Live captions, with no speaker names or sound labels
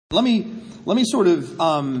Let me sort of,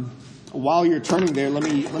 while you're turning there, let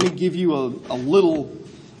me give you a little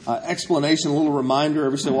explanation, a little reminder.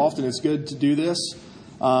 Every so often, it's good to do this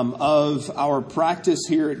of our practice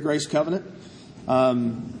here at Grace Covenant.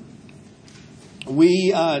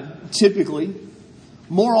 We typically,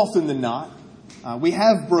 more often than not, we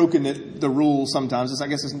have broken the rule sometimes. I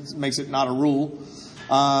guess this makes it not a rule,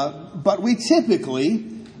 but we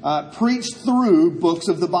typically preach through books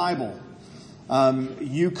of the Bible.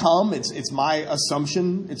 You come, it's my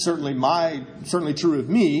assumption, it's certainly true of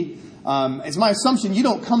me, it's my assumption you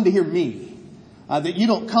don't come to hear me, that you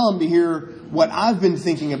don't come to hear what I've been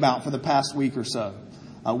thinking about for the past week or so.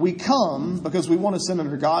 We come because we want to sit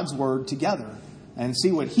under God's Word together and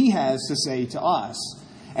see what He has to say to us.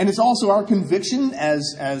 And it's also our conviction, as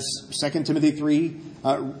 2 Timothy 3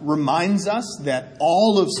 reminds us, that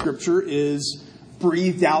all of Scripture is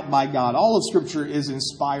breathed out by God. All of Scripture is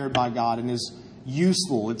inspired by God and is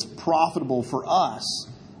useful. It's profitable for us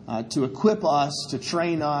to equip us, to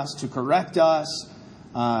train us, to correct us.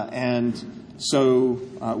 And so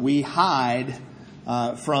we hide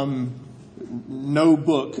from no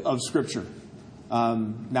book of Scripture.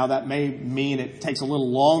 Now that may mean it takes a little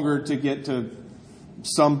longer to get to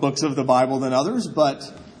some books of the Bible than others, but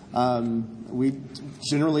we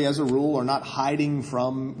generally, as a rule, are not hiding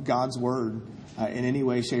from God's Word in any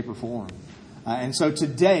way, shape, or form. And so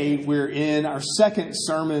today we're in our second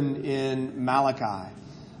sermon in Malachi.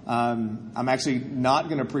 I'm actually not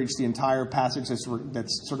going to preach the entire passage that's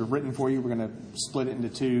sort of written for you. We're going to split it into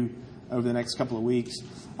two over the next couple of weeks.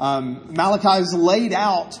 Malachi is laid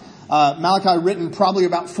out. Malachi written probably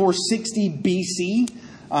about 460 BC.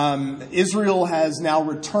 Israel has now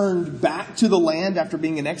returned back to the land after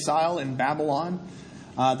being in exile in Babylon.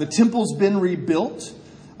 The temple's been rebuilt.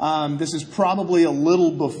 This is probably a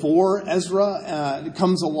little before Ezra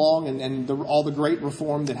comes along and all the great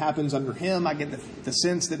reform that happens under him. I get the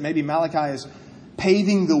sense that maybe Malachi is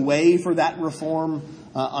paving the way for that reform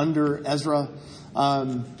under Ezra.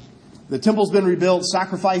 The temple's been rebuilt. The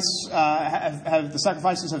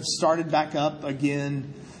sacrifices have started back up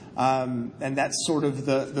again. And that's sort of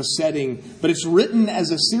the setting. But it's written as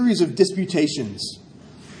a series of disputations.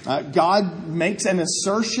 God makes an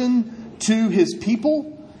assertion to His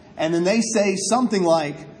people, and then they say something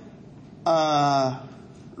like,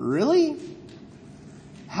 really?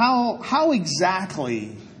 How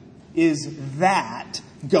exactly is that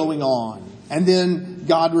going on? And then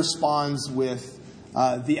God responds with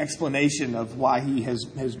the explanation of why He has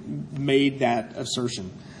made that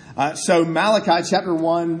assertion. So Malachi chapter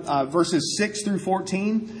 1, verses 6 through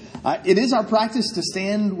 14. It is our practice to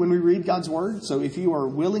stand when we read God's Word. So if you are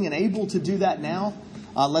willing and able to do that now,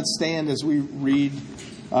 let's stand as we read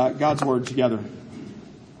God's Word together.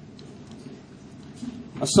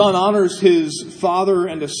 A son honors his father,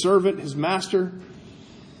 and a servant his master.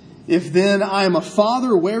 If then I am a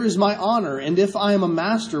father, where is my honor? And if I am a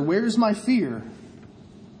master, where is my fear?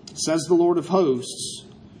 Says the Lord of hosts,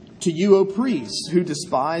 to you, O priests, who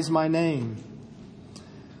despise my name.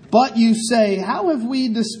 But you say, how have we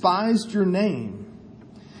despised your name?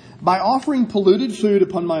 By offering polluted food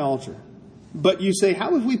upon my altar. But you say,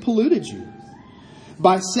 how have we polluted you?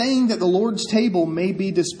 By saying that the Lord's table may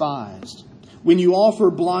be despised. When you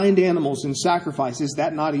offer blind animals in sacrifice, is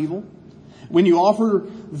that not evil? When you offer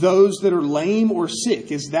those that are lame or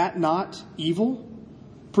sick, is that not evil?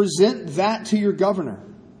 Present that to your governor.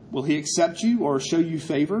 Will he accept you or show you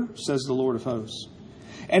favor? Says the Lord of hosts.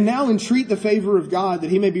 And now entreat the favor of God,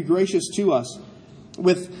 that He may be gracious to us.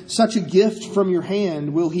 With such a gift from your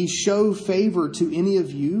hand, will He show favor to any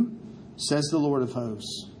of you? Says the Lord of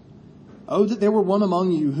hosts. Oh, that there were one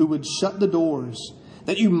among you who would shut the doors,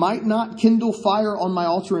 that you might not kindle fire on my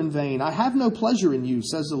altar in vain. I have no pleasure in you,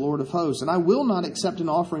 says the Lord of hosts, and I will not accept an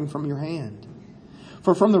offering from your hand.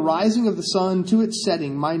 For from the rising of the sun to its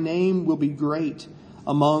setting, my name will be great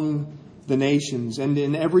among the nations, and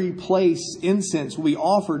in every place incense will be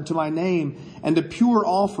offered to my name, and a pure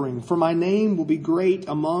offering, for my name will be great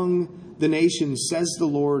among the nations, says the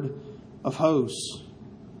Lord of hosts.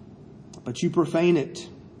 But you profane it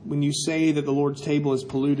when you say that the Lord's table is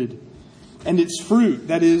polluted, and its fruit,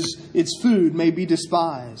 that is, its food, may be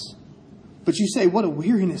despised. But you say, what a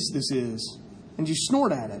weariness this is, and you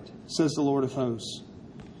snort at it, says the Lord of hosts.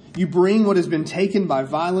 You bring what has been taken by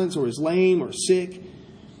violence, or is lame or sick,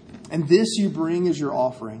 and this you bring as your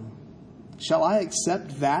offering. Shall I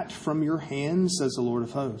accept that from your hand, says the Lord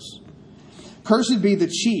of hosts? Cursed be the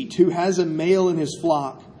cheat who has a male in his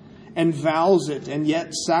flock, and vows it, and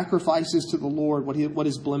yet sacrifices to the Lord what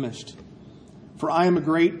is blemished. For I am a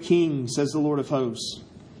great king, says the Lord of hosts,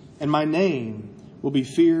 and my name will be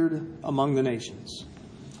feared among the nations.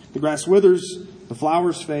 The grass withers, the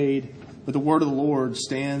flowers fade, but the word of the Lord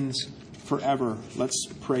stands forever. Let's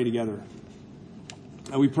pray together.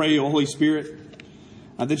 And we pray, O Holy Spirit,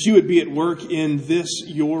 that you would be at work in this,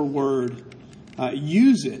 your word.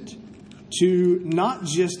 Use it to not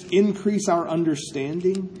just increase our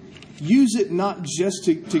understanding. Use it not just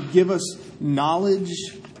to give us knowledge.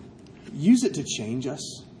 Use it to change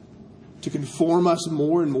us, to conform us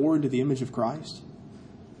more and more into the image of Christ.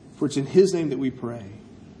 For it's in His name that we pray.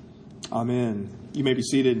 Amen. You may be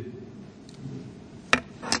seated.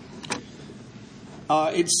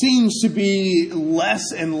 It seems to be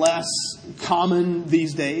less and less common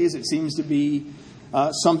these days. It seems to be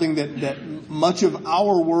something that much of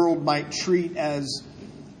our world might treat as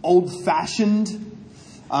old-fashioned.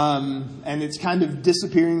 And it's kind of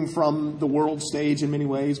disappearing from the world stage in many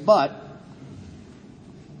ways. But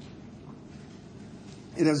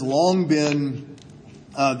it has long been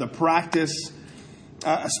the practice,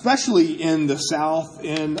 especially in the South,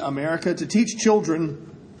 in America, to teach children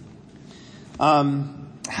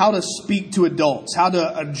how to speak to adults, how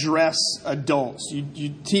to address adults.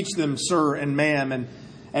 You teach them sir and ma'am and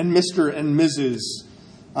Mr. and Mrs.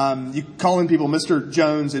 You calling people Mr.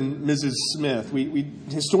 Jones and Mrs. Smith. We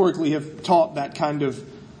historically have taught that kind of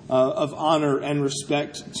honor and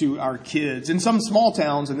respect to our kids. In some small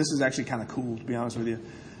towns, and this is actually kind of cool, to be honest with you,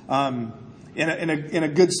 in a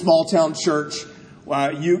good small town church,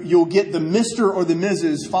 you'll get the Mr. or the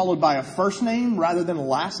Mrs. followed by a first name rather than a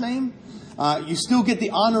last name. You still get the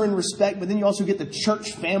honor and respect, but then you also get the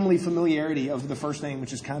church family familiarity of the first name,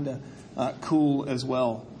 which is kind of cool as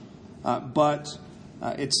well. But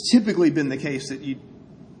it's typically been the case that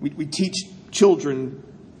we teach children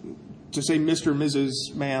to say Mr.,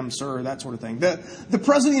 Mrs., ma'am, sir, that sort of thing. The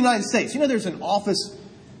President of the United States, there's an office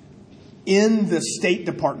in the State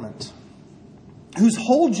Department whose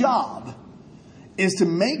whole job is to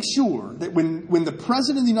make sure that when the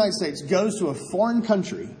President of the United States goes to a foreign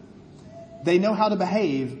country, they know how to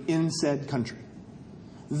behave in said country.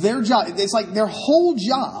 Their job, it's like their whole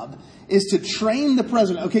job is to train the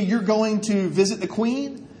president. Okay, you're going to visit the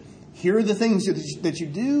Queen. Here are the things that you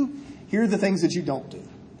do. Here are the things that you don't do.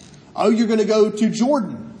 Oh, you're going to go to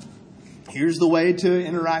Jordan. Here's the way to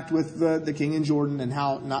interact with the king in Jordan and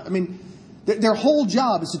how not. I mean, their whole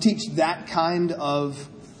job is to teach that kind of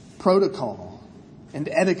protocol and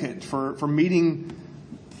etiquette for meeting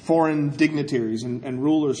foreign dignitaries and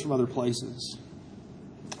rulers from other places.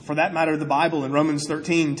 For that matter, the Bible in Romans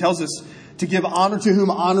 13 tells us to give honor to whom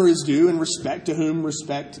honor is due and respect to whom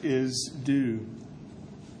respect is due.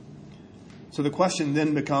 So the question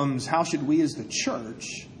then becomes, how should we as the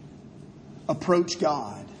church approach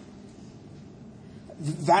God?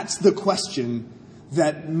 That's the question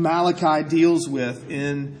that Malachi deals with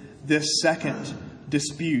in this second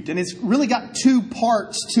dispute. And it's really got two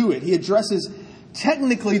parts to it. He addresses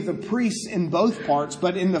technically the priests in both parts,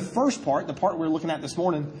 but in the first part, the part we're looking at this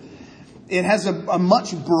morning, it has a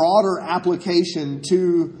much broader application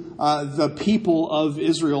to the people of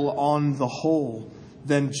Israel on the whole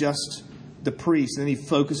than just the priests. And then he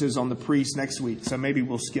focuses on the priests next week. So maybe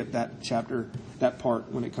we'll skip that chapter, that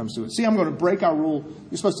part when it comes to it. See, I'm going to break our rule.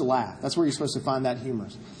 You're supposed to laugh. That's where you're supposed to find that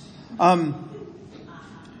humorous.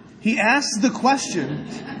 He asks the question,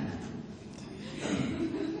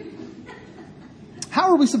 how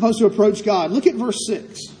are we supposed to approach God? Look at verse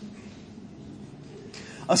 6.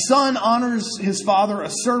 A son honors his father, a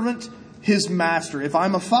servant his master. If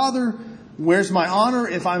I'm a father, where's my honor?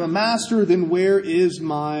 If I'm a master, then where is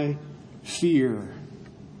my fear?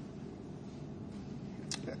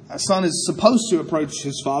 A son is supposed to approach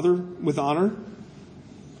his father with honor.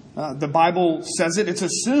 The Bible says it. It's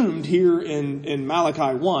assumed here in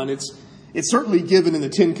Malachi 1. It's certainly given in the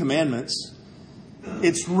Ten Commandments.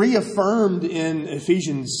 It's reaffirmed in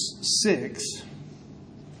Ephesians 6.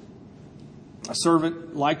 A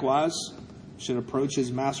servant, likewise, should approach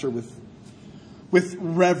his master with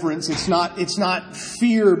reverence. It's not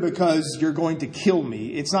fear because you're going to kill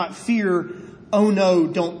me. It's not fear, oh no,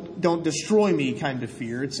 don't destroy me kind of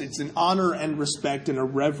fear. It's an honor and respect and a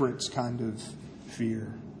reverence kind of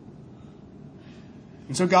fear.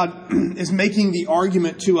 And so God is making the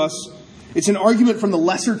argument to us. It's an argument from the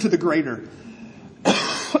lesser to the greater.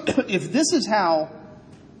 If this is how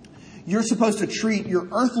you're supposed to treat your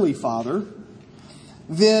earthly father,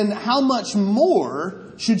 then how much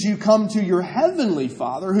more should you come to your heavenly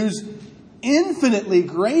Father, who's infinitely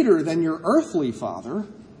greater than your earthly father,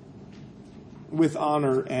 with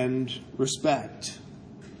honor and respect?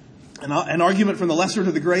 An argument from the lesser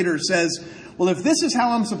to the greater says, well, if this is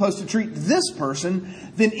how I'm supposed to treat this person,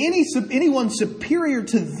 then anyone superior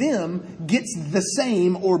to them gets the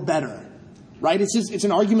same or better. right? It's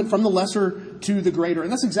an argument from the lesser to the greater.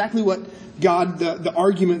 And that's exactly what God, the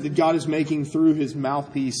argument that God is making through his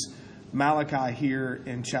mouthpiece, Malachi, here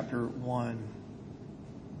in chapter 1.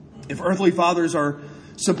 If earthly fathers are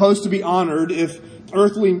supposed to be honored, if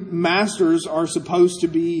earthly masters are supposed to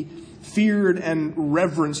be feared and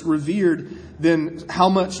reverenced, revered, then how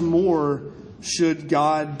much more should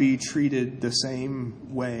God be treated the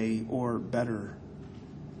same way or better?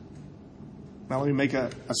 Now let me make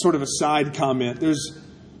a sort of a side comment.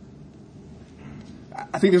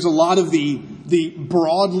 I think there's a lot of the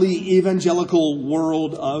broadly evangelical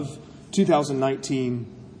world of 2019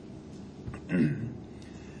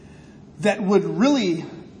 that would really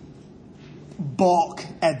balk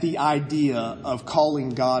at the idea of calling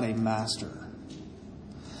God a master.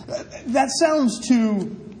 That sounds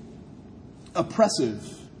too oppressive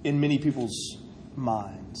in many people's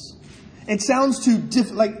minds. It sounds too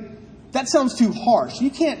that sounds too harsh. You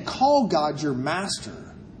can't call God your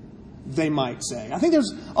master, they might say. I think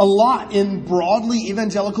there's a lot in broadly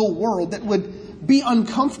evangelical world that would be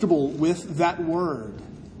uncomfortable with that word.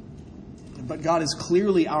 But God is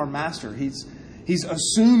clearly our master. He's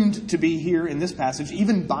assumed to be here in this passage,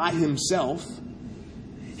 even by himself.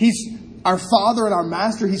 He's our Father and our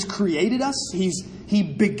Master. He's created us. He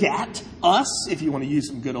begat us, if you want to use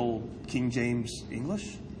some good old King James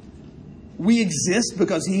English. We exist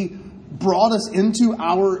because he brought us into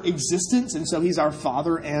our existence, and so he's our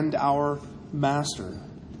Father and our Master.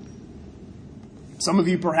 Some of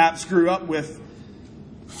you perhaps grew up with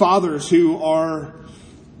fathers who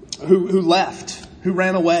left, who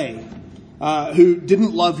ran away, who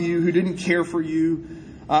didn't love you, who didn't care for you,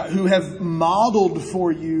 who have modeled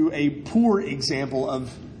for you a poor example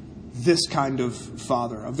of this kind of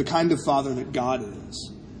father, of the kind of father that God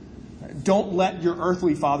is. Don't let your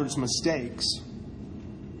earthly father's mistakes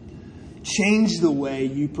change the way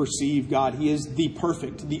you perceive God. He is the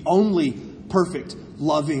perfect, the only perfect,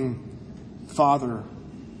 loving Father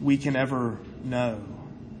we can ever know.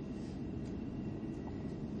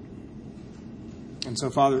 And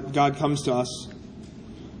so, Father, God comes to us,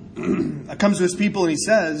 comes to his people, and he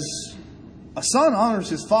says, a son honors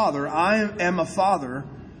his father. I am a father.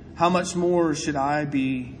 How much more should I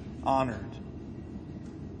be honored?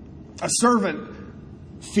 A servant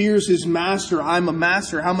fears his master. I'm a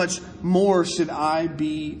master. How much more should I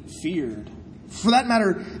be feared? For that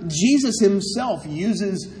matter, Jesus himself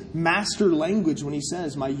uses master language when he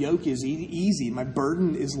says, my yoke is easy, my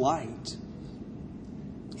burden is light.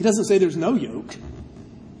 He doesn't say there's no yoke.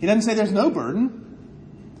 He doesn't say there's no burden.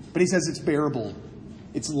 But he says it's bearable.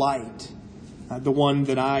 It's light. The one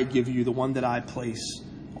that I give you, the one that I place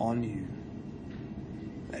on you.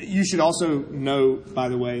 You should also know, by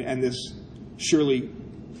the way, and this surely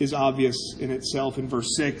is obvious in itself in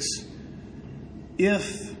verse 6,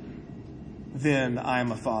 if then I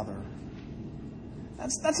am a father.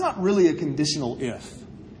 That's not really a conditional if.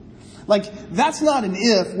 That's not an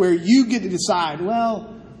if where you get to decide,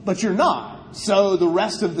 well, but you're not. So the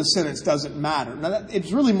rest of the sentence doesn't matter. Now,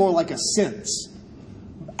 it's really more like a sense.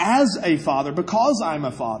 As a father, because I'm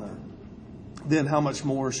a father, then how much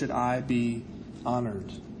more should I be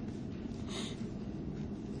honored?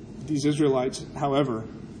 These Israelites, however,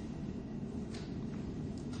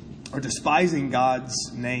 are despising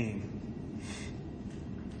God's name.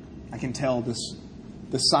 I can tell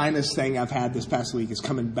the sinus thing I've had this past week is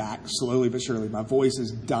coming back slowly but surely. My voice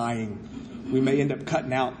is dying. We may end up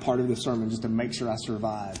cutting out part of the sermon just to make sure I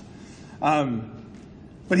survive.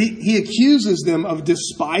 But he accuses them of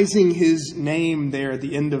despising his name there at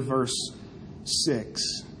the end of verse 6.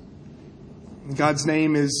 God's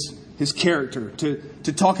name is his character.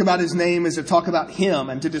 To talk about his name is to talk about him.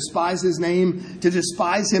 And to despise his name, to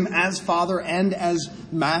despise him as Father and as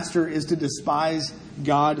Master, is to despise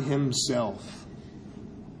God himself.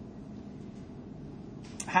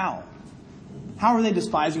 How? How are they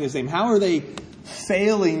despising his name? How are they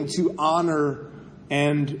failing to honor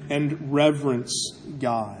and reverence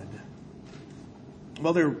God?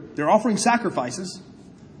 Well, they're offering sacrifices.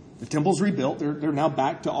 The temple's rebuilt. They're now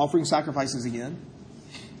back to offering sacrifices again.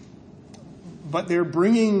 But they're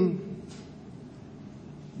bringing,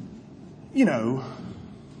 the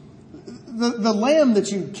lamb that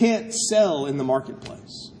you can't sell in the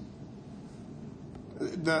marketplace.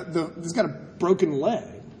 It's got a broken leg.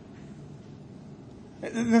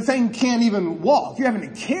 The thing can't even walk. You're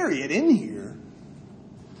having to carry it in here.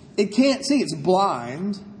 It can't see. It's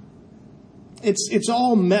blind. It's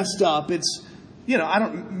all messed up. It's,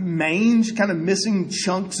 mange, kind of missing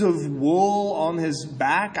chunks of wool on his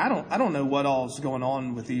back. I don't know what all's going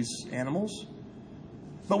on with these animals.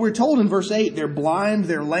 But we're told in verse 8, they're blind,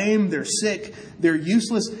 they're lame, they're sick, they're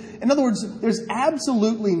useless. In other words, there's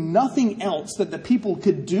absolutely nothing else that the people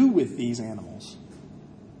could do with these animals.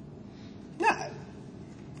 Nah,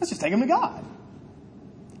 let's just take them to God.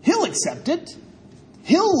 He'll accept it.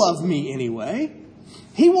 He'll love me anyway.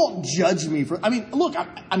 He won't judge me for... look,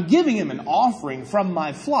 I'm giving him an offering from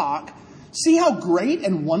my flock. See how great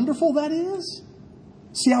and wonderful that is?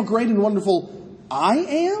 See how great and wonderful I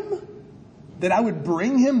am? That I would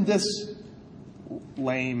bring him this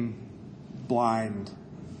lame, blind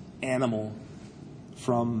animal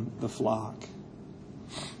from the flock.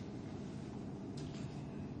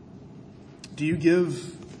 Do you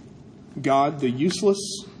give God the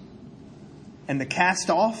useless and the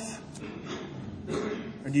cast off?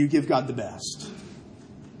 Or do you give God the best?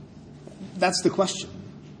 That's the question.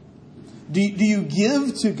 Do you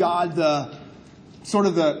give to God the sort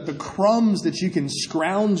of the crumbs that you can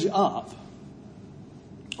scrounge up?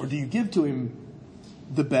 Or do you give to him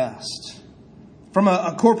the best? From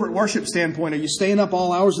a corporate worship standpoint, are you staying up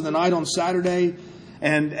all hours of the night on Saturday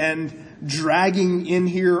and dragging in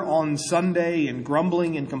here on Sunday and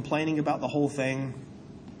grumbling and complaining about the whole thing?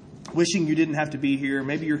 Wishing you didn't have to be here.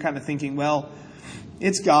 Maybe you're kind of thinking, well,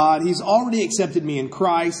 it's God. He's already accepted me in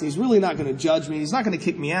Christ. He's really not going to judge me. He's not going to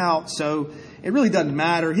kick me out. So it really doesn't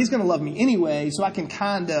matter. He's going to love me anyway. So I can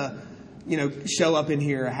kind of, show up in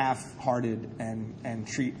here half-hearted and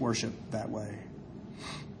treat worship that way.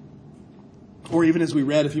 Or even as we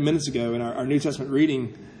read a few minutes ago in our New Testament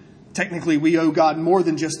reading, technically we owe God more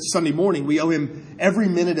than just Sunday morning. We owe him every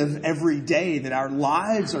minute of every day, that our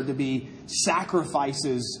lives are to be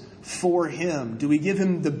sacrifices for him. Do we give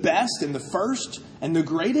him the best and the first and the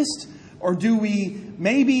greatest? Or do we,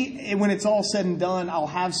 maybe when it's all said and done, I'll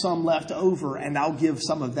have some left over and I'll give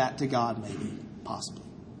some of that to God, maybe, possibly,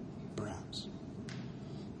 perhaps.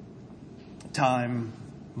 Time,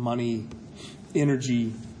 money,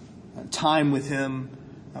 energy, time with him,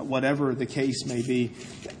 whatever the case may be.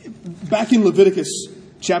 Back in Leviticus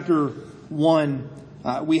chapter 1,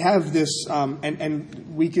 we have this,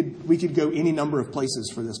 and we could go any number of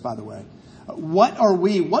places for this, by the way. What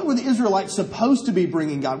were the Israelites supposed to be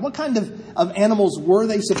bringing God? What kind of animals were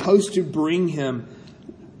they supposed to bring him?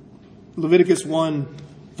 Leviticus 1,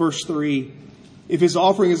 verse 3. If his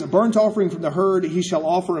offering is a burnt offering from the herd, he shall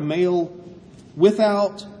offer a male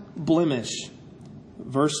without blemish.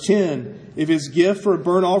 Verse 10. If his gift for a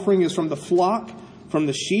burnt offering is from the flock, from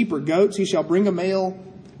the sheep or goats, he shall bring a male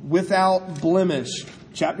without blemish.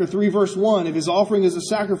 Chapter 3, verse 1. If his offering is a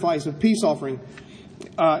sacrifice of peace offering,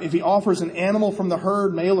 if he offers an animal from the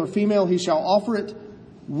herd, male or female, he shall offer it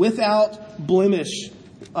without blemish.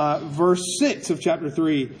 Verse 6 of chapter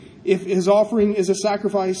 3. If his offering is a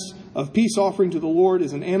sacrifice of peace offering to the Lord,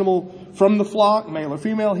 is an animal from the flock, male or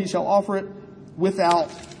female, he shall offer it without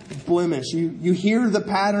blemish. You hear the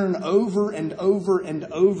pattern over and over and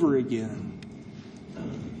over again.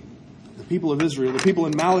 The people of Israel, the people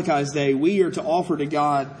in Malachi's day, we are to offer to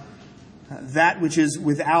God that which is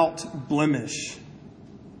without blemish.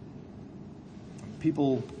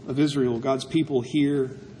 People of Israel, God's people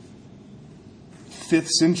here, 5th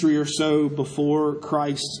century or so before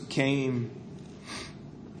Christ came,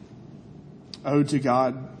 owed to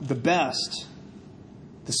God the best,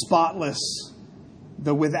 the spotless,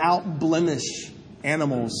 the without blemish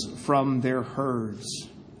animals from their herds.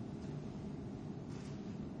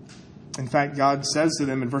 In fact, God says to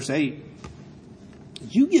them in verse 8,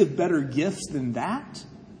 you give better gifts than that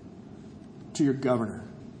to your governor.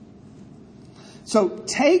 So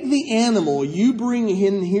take the animal you bring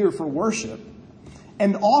in here for worship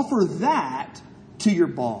and offer that to your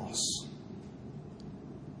boss.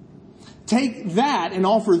 Take that and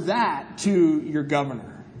offer that to your governor.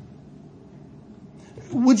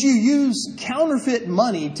 Would you use counterfeit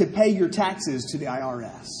money to pay your taxes to the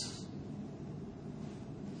IRS?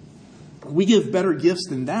 We give better gifts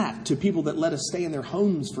than that to people that let us stay in their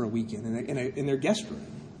homes for a weekend in their guest room.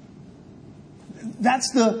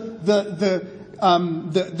 That's the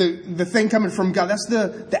thing coming from God. That's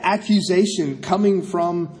the accusation coming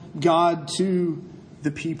from God to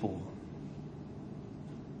the people.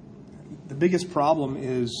 The biggest problem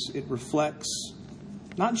is it reflects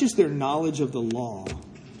not just their knowledge of the law, it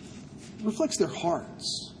reflects their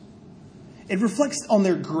hearts. It reflects on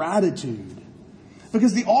their gratitude.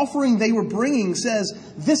 Because the offering they were bringing says,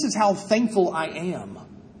 this is how thankful I am.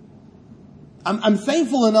 I'm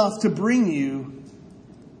thankful enough to bring you,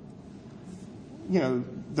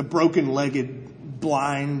 the broken-legged,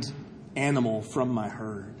 blind animal from my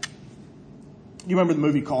herd. You remember the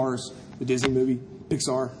movie Cars, the Disney movie,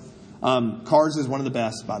 Pixar? Cars is one of the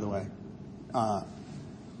best, by the way.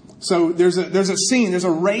 So there's a scene, there's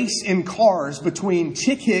a race in cars between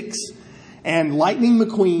Chick Hicks and Lightning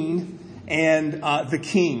McQueen and the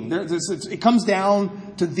king. It comes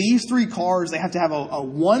down to these three cars. They have to have a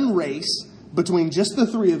one race between just the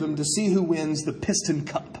three of them to see who wins the Piston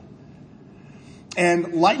Cup.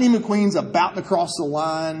 And Lightning McQueen's about to cross the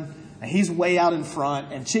line. And he's way out in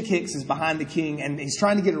front. And Chick Hicks is behind the king. And he's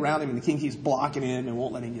trying to get around him. And the king keeps blocking him and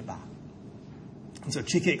won't let him get by. And so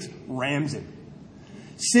Chick Hicks rams him.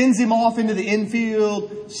 Sends him off into the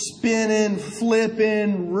infield. Spinning,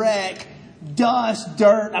 flipping, wreck, dust,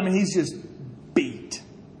 dirt. I mean, he's just beat.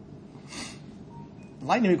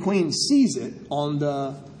 Lightning McQueen sees it on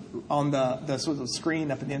the sort of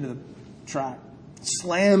screen up at the end of the track.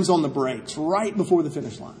 Slams on the brakes right before the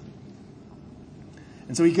finish line.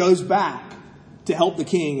 And so he goes back to help the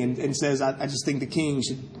king and says, I just think the king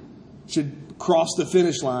should cross the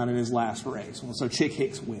finish line in his last race. Well, so Chick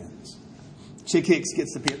Hicks wins. Chick Hicks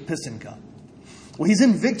gets the Piston Cup. Well, he's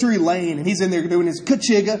in victory lane and he's in there doing his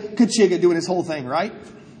ka-chigga, doing his whole thing, right?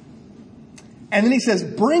 And then he says,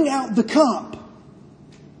 bring out the cup.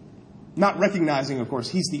 Not recognizing, of course,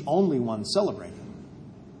 he's the only one celebrating.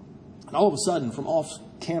 And all of a sudden, from off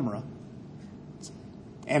camera, it's an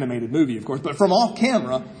animated movie, of course, but from off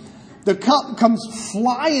camera, the cup comes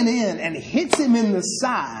flying in and hits him in the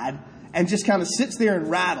side and just kind of sits there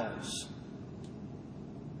and rattles.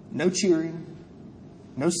 No cheering,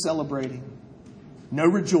 no celebrating, no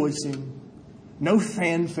rejoicing, no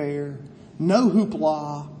fanfare, no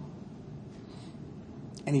hoopla.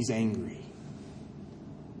 And he's angry.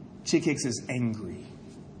 Chick Hicks is angry.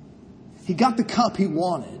 He got the cup he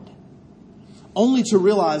wanted, only to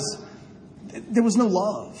realize there was no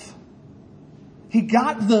love. He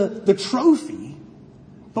got the trophy,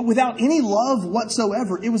 but without any love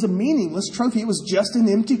whatsoever. It was a meaningless trophy. It was just an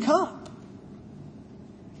empty cup.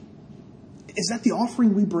 Is that the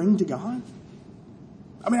offering we bring to God?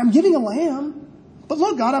 I mean, I'm giving a lamb, but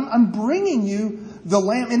look, God, I'm bringing you the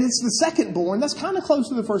lamb, and it's the second born. That's kind of close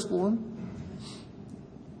to the firstborn.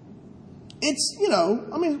 It's,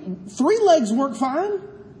 three legs work fine.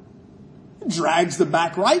 It drags the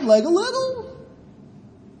back right leg a little.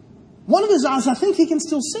 One of his eyes, I think he can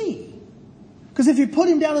still see. Because if you put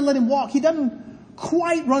him down and let him walk, he doesn't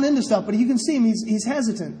quite run into stuff, but you can see him, he's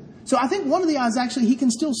hesitant. So I think one of the eyes, actually, he can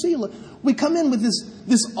still see. We come in with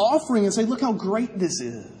this offering and say, look how great this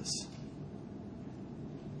is.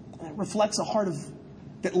 And it reflects a heart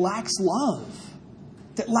that lacks love,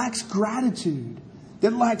 that lacks gratitude,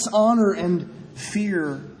 that lacks honor and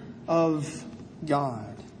fear of God.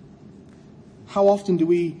 How often do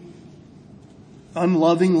we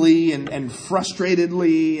unlovingly and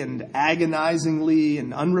frustratedly and agonizingly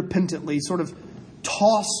and unrepentantly sort of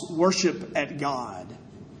toss worship at God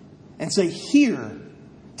and say, here,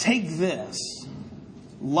 take this,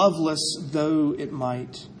 loveless though it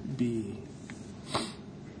might be.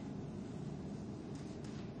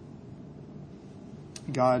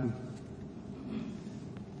 God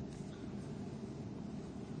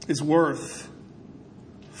is worth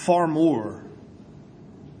far more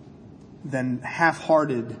than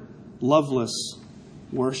half-hearted, loveless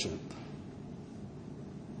worship.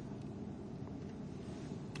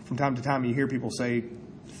 From time to time you hear people say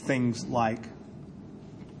things like,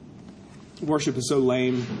 worship is so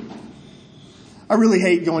lame. I really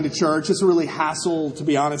hate going to church. It's a really hassle, to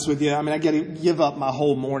be honest with you. I mean, I get to give up my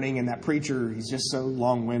whole morning, and that preacher, he's just so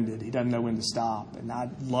long-winded. He doesn't know when to stop. And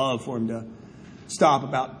I'd love for him to stop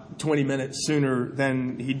about 20 minutes sooner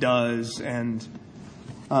than he does. And,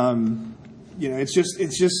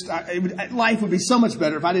 life would be so much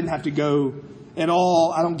better if I didn't have to go at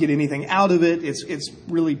all. I don't get anything out of it. It's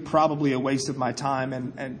really probably a waste of my time,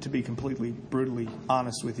 and to be completely, brutally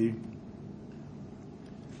honest with you.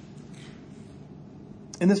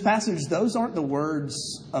 In this passage, those aren't the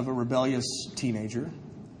words of a rebellious teenager.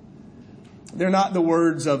 They're not the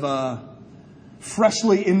words of a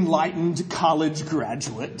freshly enlightened college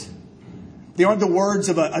graduate. They aren't the words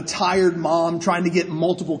of a tired mom trying to get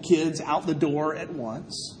multiple kids out the door at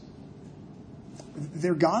once.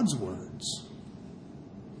 They're God's words.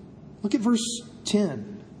 Look at verse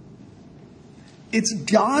 10. It's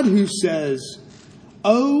God who says,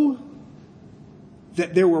 "Oh,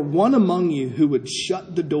 that there were one among you who would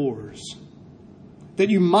shut the doors, that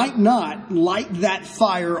you might not light that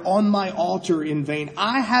fire on my altar in vain.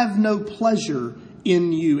 I have no pleasure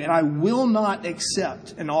in you, and I will not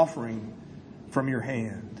accept an offering from your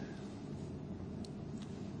hand."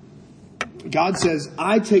 God says,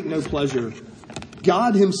 I take no pleasure.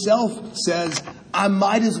 God himself says, I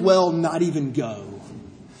might as well not even go.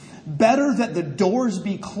 Better that the doors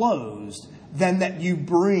be closed than that you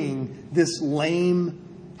bring this lame,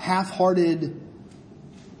 half-hearted,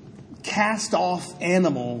 cast-off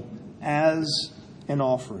animal as an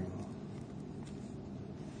offering.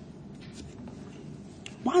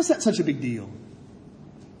 Why is that such a big deal?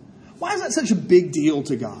 Why is that such a big deal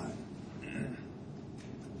to God?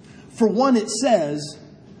 For one, it says,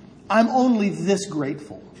 I'm only this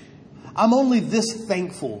grateful. I'm only this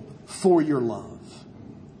thankful for your love.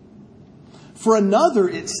 For another,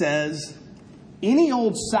 it says, any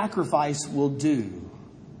old sacrifice will do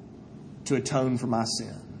to atone for my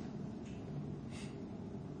sin.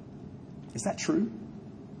 Is that true?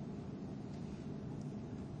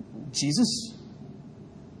 Jesus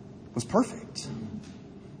was perfect.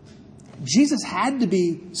 Jesus had to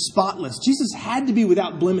be spotless. Jesus had to be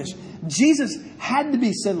without blemish. Jesus had to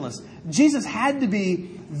be sinless. Jesus had to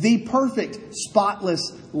be the perfect,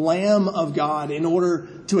 spotless Lamb of God in order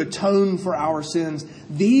to atone for our sins.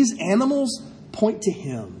 These animals point to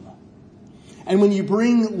Him. And when you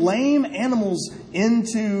bring lame animals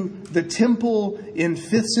into the temple in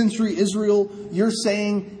 5th century Israel, you're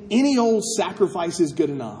saying any old sacrifice is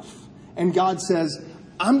good enough. And God says,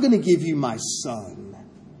 I'm going to give you my Son.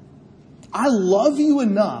 I love you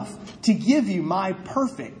enough to give you my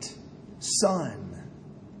perfect Son.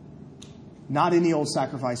 Not any old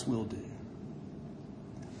sacrifice will do.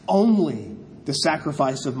 Only the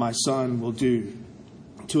sacrifice of my Son will do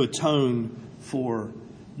to atone for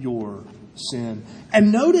your sin.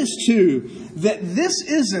 And notice too that this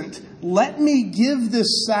isn't, let me give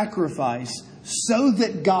this sacrifice so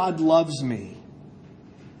that God loves me.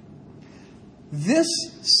 This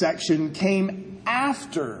section came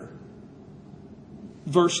after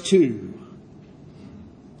verse 2,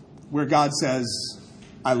 where God says,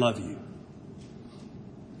 I love you.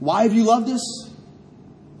 Why have you loved us?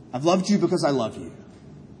 I've loved you because I love you.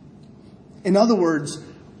 In other words,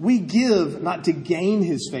 we give not to gain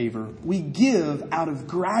His favor. We give out of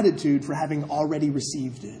gratitude for having already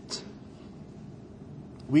received it.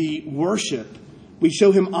 We worship. We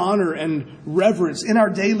show Him honor and reverence in our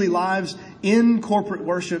daily lives, in corporate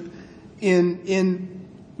worship, and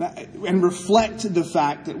reflect the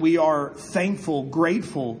fact that we are thankful,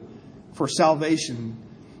 grateful for salvation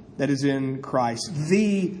that is in Christ,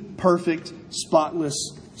 the perfect, spotless,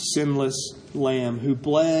 sinless Lamb who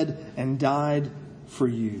bled and died for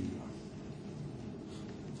you.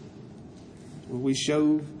 Will we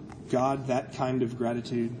show God that kind of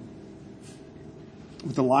gratitude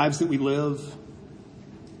with the lives that we live,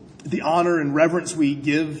 the honor and reverence we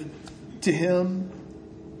give to Him?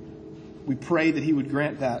 We pray that He would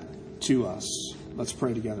grant that to us. Let's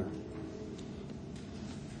pray together.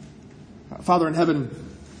 Father in heaven,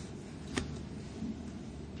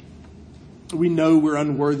 we know we're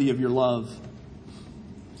unworthy of your love.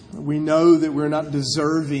 We know that we're not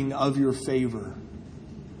deserving of your favor.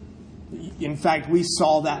 In fact, we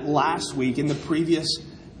saw that last week in the previous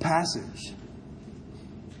passage.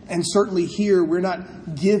 And certainly here, we're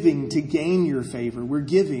not giving to gain your favor. We're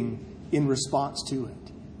giving in response to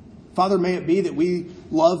it. Father, may it be that we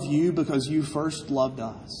love you because you first loved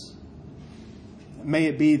us. May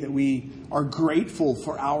it be that we are grateful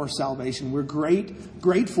for our salvation. We're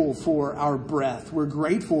grateful for our breath. We're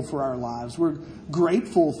grateful for our lives. We're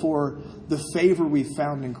grateful for the favor we've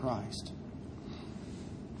found in Christ.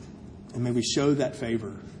 And may we show that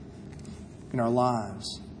favor in our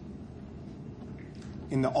lives,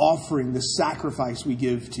 in the offering, the sacrifice we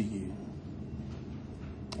give to you.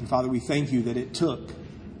 And Father, we thank you that it took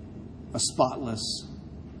a spotless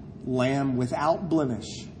Lamb without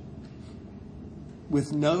blemish,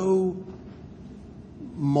 with no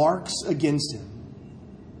marks against Him,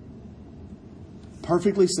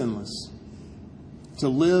 perfectly sinless, to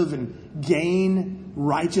live and gain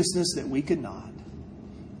righteousness that we could not,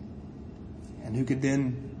 and who could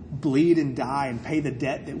then bleed and die and pay the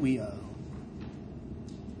debt that we owe.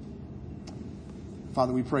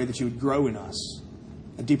 Father, we pray that you would grow in us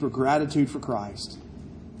a deeper gratitude for Christ,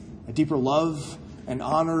 a deeper love and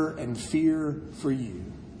honor and fear for you.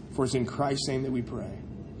 For it's in Christ's name that we pray.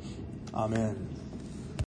 Amen.